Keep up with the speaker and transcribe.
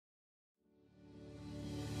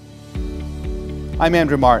I'm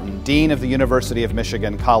Andrew Martin, Dean of the University of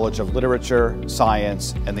Michigan College of Literature,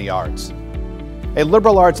 Science, and the Arts. A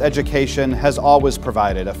liberal arts education has always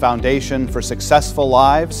provided a foundation for successful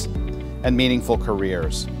lives and meaningful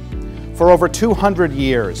careers. For over 200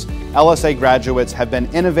 years, LSA graduates have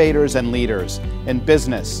been innovators and leaders in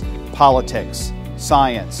business, politics,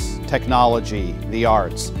 science, technology, the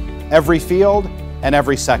arts, every field and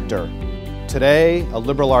every sector. Today, a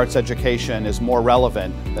liberal arts education is more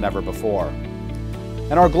relevant than ever before.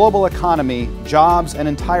 In our global economy, jobs and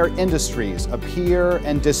entire industries appear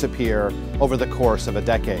and disappear over the course of a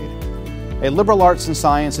decade. A liberal arts and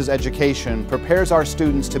sciences education prepares our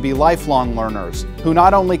students to be lifelong learners who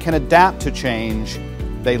not only can adapt to change,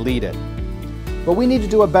 they lead it. But we need to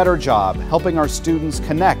do a better job helping our students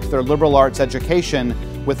connect their liberal arts education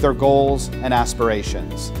with their goals and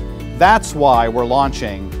aspirations. That's why we're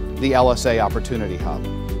launching the LSA Opportunity Hub.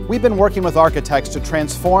 We've been working with architects to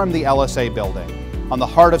transform the LSA building on the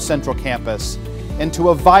heart of Central Campus into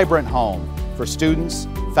a vibrant home for students,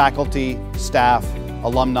 faculty, staff,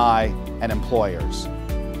 alumni, and employers.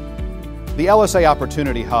 The LSA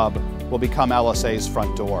Opportunity Hub will become LSA's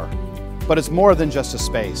front door, but it's more than just a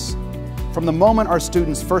space. From the moment our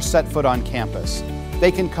students first set foot on campus,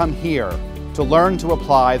 they can come here to learn to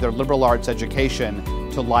apply their liberal arts education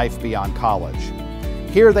to life beyond college.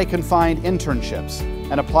 Here they can find internships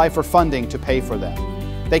and apply for funding to pay for them.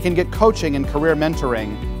 They can get coaching and career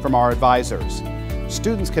mentoring from our advisors.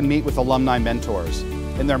 Students can meet with alumni mentors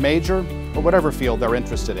in their major or whatever field they're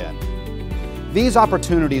interested in. These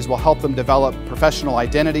opportunities will help them develop professional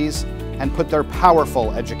identities and put their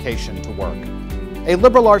powerful education to work. A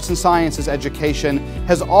liberal arts and sciences education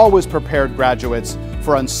has always prepared graduates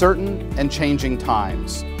for uncertain and changing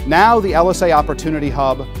times. Now the LSA Opportunity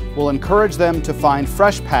Hub will encourage them to find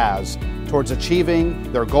fresh paths towards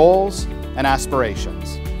achieving their goals and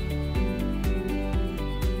aspirations.